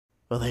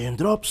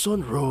Raindrops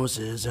on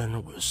roses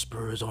and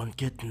whispers on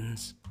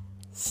kittens.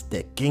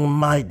 Sticking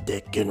my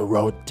dick in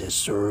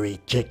rotisserie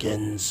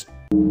chickens.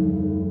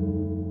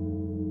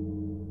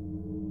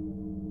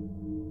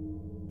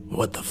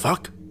 What the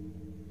fuck?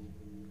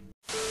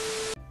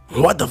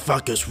 What the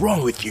fuck is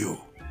wrong with you?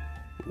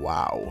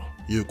 Wow,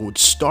 you could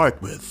start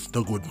with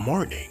the good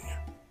morning.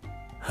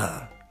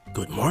 Huh,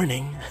 good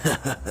morning?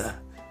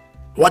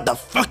 What the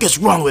fuck is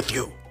wrong with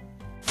you?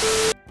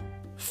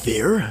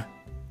 Fear?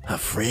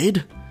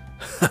 Afraid?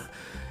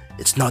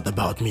 It's not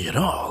about me at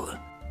all.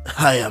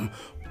 I am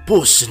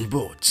Puss in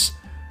Boots.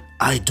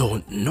 I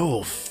don't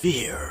know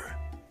fear.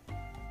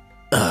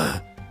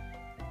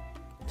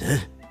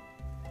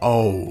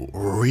 Oh,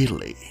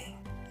 really?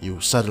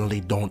 You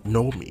suddenly don't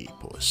know me,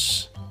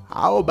 Puss.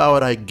 How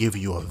about I give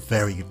you a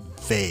very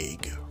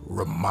vague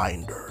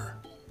reminder?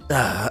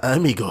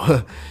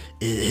 Amigo,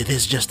 it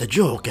is just a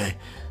joke.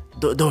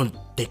 Don't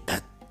take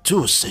that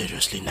too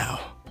seriously now.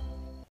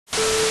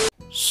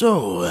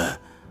 So,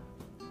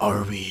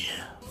 are we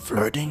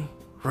flirting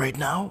right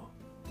now?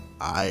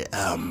 I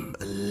am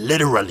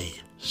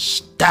literally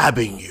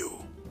stabbing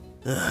you.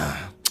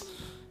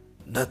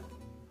 That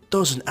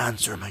doesn't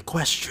answer my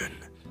question.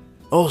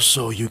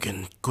 Also, you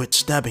can quit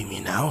stabbing me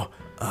now.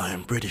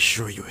 I'm pretty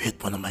sure you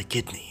hit one of my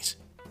kidneys.